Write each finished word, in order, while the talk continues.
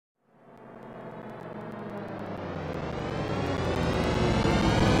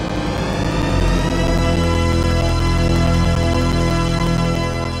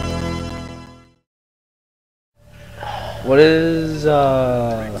What is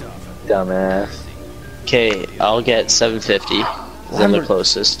Dumbass. Okay, I'll get 750. I'm the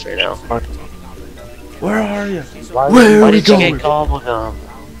closest right now. Where are you? Where Why did you get Gobblegum?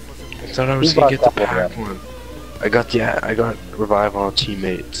 I thought I was gonna get the pack one. I got revive all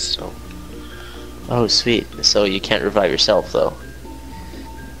teammates, so. Oh, sweet. So you can't revive yourself, though.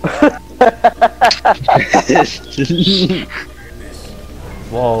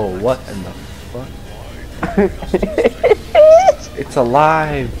 Whoa, what in the fuck? It's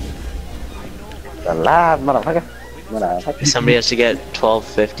alive! It's alive, motherfucker. Motherfucker. Somebody has to get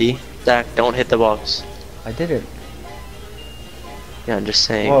 1250. Zach, don't hit the box. I did it. Yeah, I'm just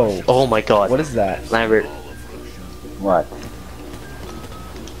saying. Whoa. Oh my god. What is that? Lambert. What?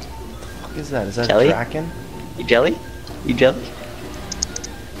 What is that? Is that Jelly? a Draken? You jelly? You jelly?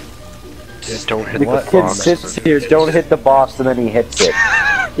 Just don't hit The the kid box. sits here, don't hit the box, and then he hits it.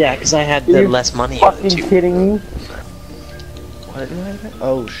 Yeah, because I had Are the you less money of the fucking two. kidding me? What did I get?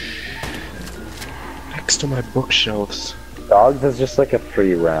 Oh, Next to my bookshelves. Dogs is just like a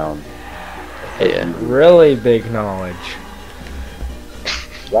free round. Yeah. really big knowledge.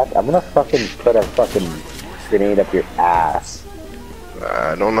 Zach, I'm gonna fucking put a fucking grenade up your ass.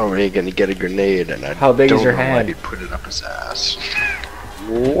 I don't know where you're gonna get a grenade, and I How big don't is your know why hand? you put it up his ass.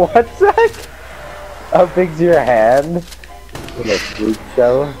 What, Zach? How big's your hand? With a freak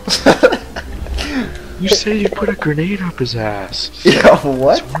show? You say you put a grenade up his ass. Yeah,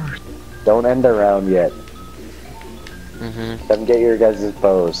 what? Don't end the round yet. Mm-hmm. Come get your guys'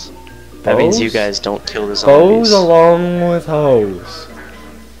 bows. That means you Bows? guys don't kill the zombies. Bows along with hose.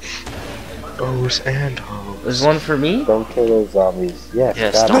 Bows and hoes. There's one for me? Don't kill those zombies. Yes,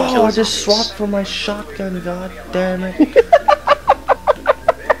 Yes, got don't it. kill Oh, I just zombies. swapped for my shotgun, god damn it.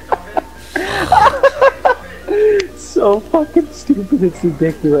 So fucking stupid, it's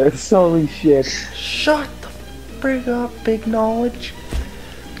ridiculous. Holy shit. Shut the frig up, big knowledge.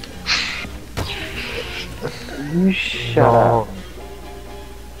 You shut up.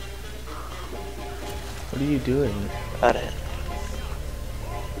 What are you doing? Got it.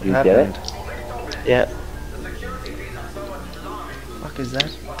 You What get it? happened? Yeah. Fuck is that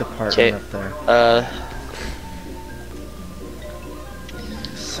department Okay. up there?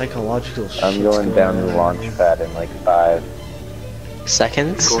 Psychological shit. I'm going down the launch pad in like 5.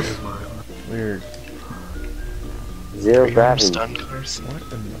 Seconds? Weird. Zero Are you gravity. stunned, Carson? What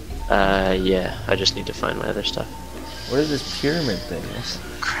in the... Yeah. I just need to find my other stuff. What is this pyramid thing?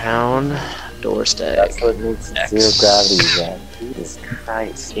 Crown, door stack, That's what makes X. zero gravity, Zach. Jesus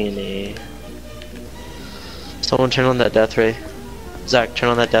Christ. DNA. Someone turn on that death ray. Zach, turn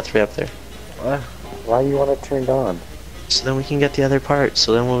on that death ray up there. What? Why do you want it turned on? So then we can get the other part.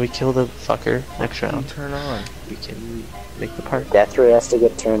 So then when we kill the fucker next You round, turn on. we can make the part. Death ray has to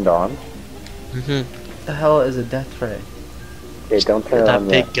get turned on? Mm-hmm. What the hell is a death ray? Okay, don't turn it That on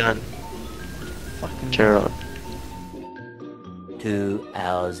big yet. gun. Fucking Turn it on. 2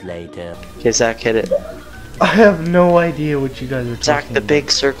 hours later. Okay, Zach, hit it. I have no idea what you guys are talking Zach, the about. big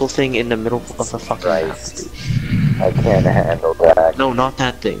circle thing in the middle of the fucking map. Christ. I can't handle that. No, not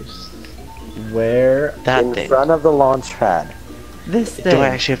that thing. Where? That In thing. front of the launch pad. This Do thing. I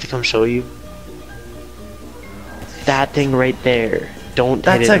actually have to come show you? That thing right there. Don't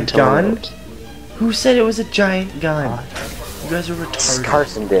That's hit a it until gun? it loads. Who said it was a giant gun? You guys are retarded.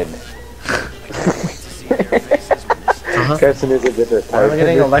 Carson did. Uh-huh. Carson is a bit retarded. Why am I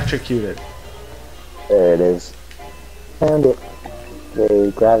getting electrocuted? There it is. Found it.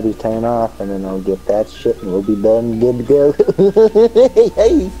 Okay, gravity turn off, and then I'll get that shit, and we'll be done, good to go.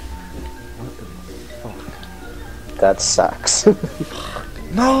 Hey. That sucks.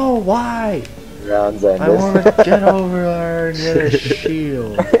 No, why? Rounds ended. I want to get over there and get a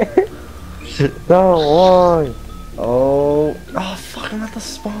shield. No, why? Oh, fuck, I'm at the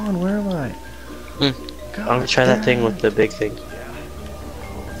spawn. Where am I? I'm gonna try that thing with the big thing.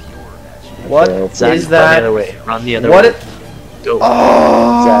 What Okay, Zach, is run the that? other way. Run the other What way. it? Go.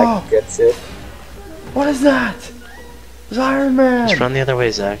 Oh! Zach gets it. What is that? It's Iron Man. Just run the other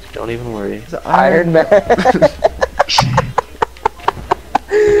way, Zach. Don't even worry. It's Iron Man.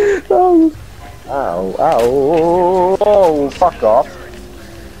 Oh. Ow, ow, oh, fuck off.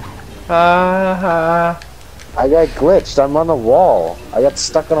 Ha I got glitched, I'm on a wall. I got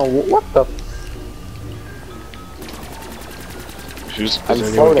stuck on a wall. What the? I'm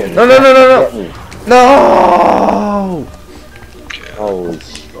floating. No, no, no, no, Get no. me. No! Holy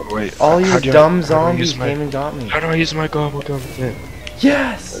shit. Wait, All you how do I- dumb how do I zombies use my- came and got me. How do I use my gobble gum again?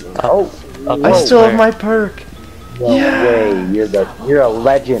 Yes! Oh, Up I whoa, still have there. my perk. no Yeah. way. You're a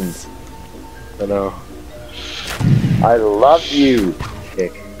legend. I know. I love you.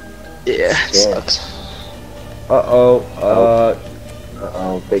 Kick. Yeah, it Yeah. sucks.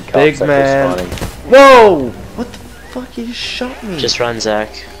 Uh-oh, big cocksucker man. spawning. Whoa! What the fuck? He just shot me. Just run, Zach.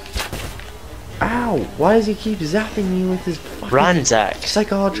 Ow! Why does he keep zapping me with his fucking Run, Zach.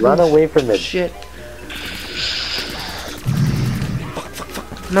 psychological Run away from it. shit?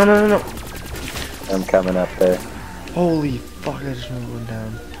 Fuck. No. I'm coming up there. Holy fuck, I just went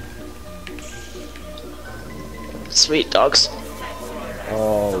down. Sweet dogs.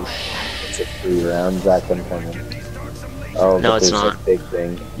 Oh shit. It's a 3 round, Zach, I'm coming. Oh, No, but it's there's not. a big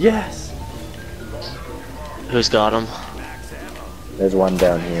thing. Yes! Who's got him? There's one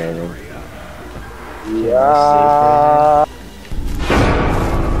down here, I think. Yeah.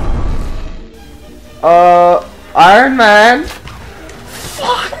 Iron Man!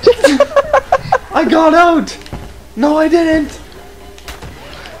 Fuck! I got out! No, I didn't!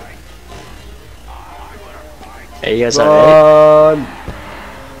 Hey, you guys alright?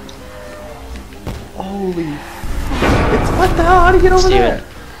 Holy fuck. It's what the hell? How do you get over there?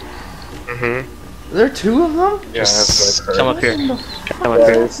 Mm-hmm. Are there 2 of them? Yeah, that's what I've Come heard. up here. What in the Come up here.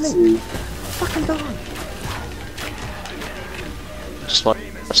 There's 2. fucking dog? Just watch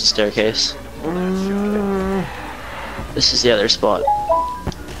the staircase. This is the other spot.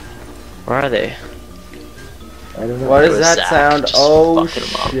 Where are they? I don't know. What It is was that Zach, sound? just Oh fucking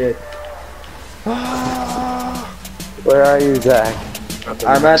him up. shit. Where are you, Zach?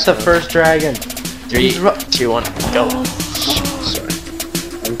 I'm at the first dragon. 3, He's ru- 2, 1, go.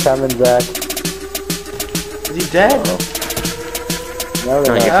 I'm coming, Zach. Is he dead? No, No,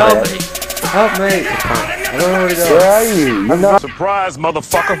 they're you're not Help. fine, buddy. Help me! I don't know where to Where go. are you? I'm not Surprise,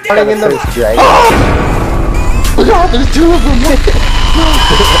 motherfucker! Running in the. first dragon. Oh god, there's 2 of them!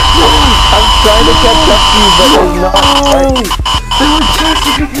 I'm trying to catch up to you, but there's not. They were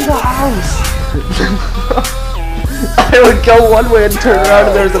chasing me through the house! I would go one way and turn around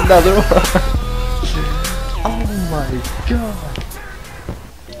and there's another one. Oh my god.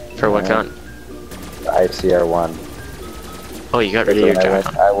 For what gun? ICR1. Oh, you got rid of your gun.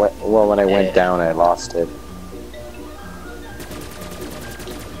 When I went Yeah. down, I lost it.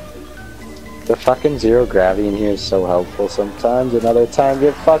 The fucking 0 gravity in here is so helpful sometimes, and other times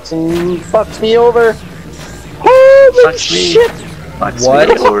it fucks me over. Holy Fucks me. shit!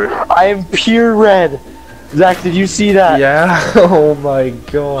 What? I am pure red. Zach, did you see that? Yeah, oh my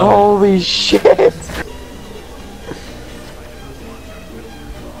god. Holy shit!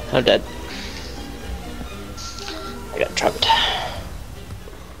 I'm dead.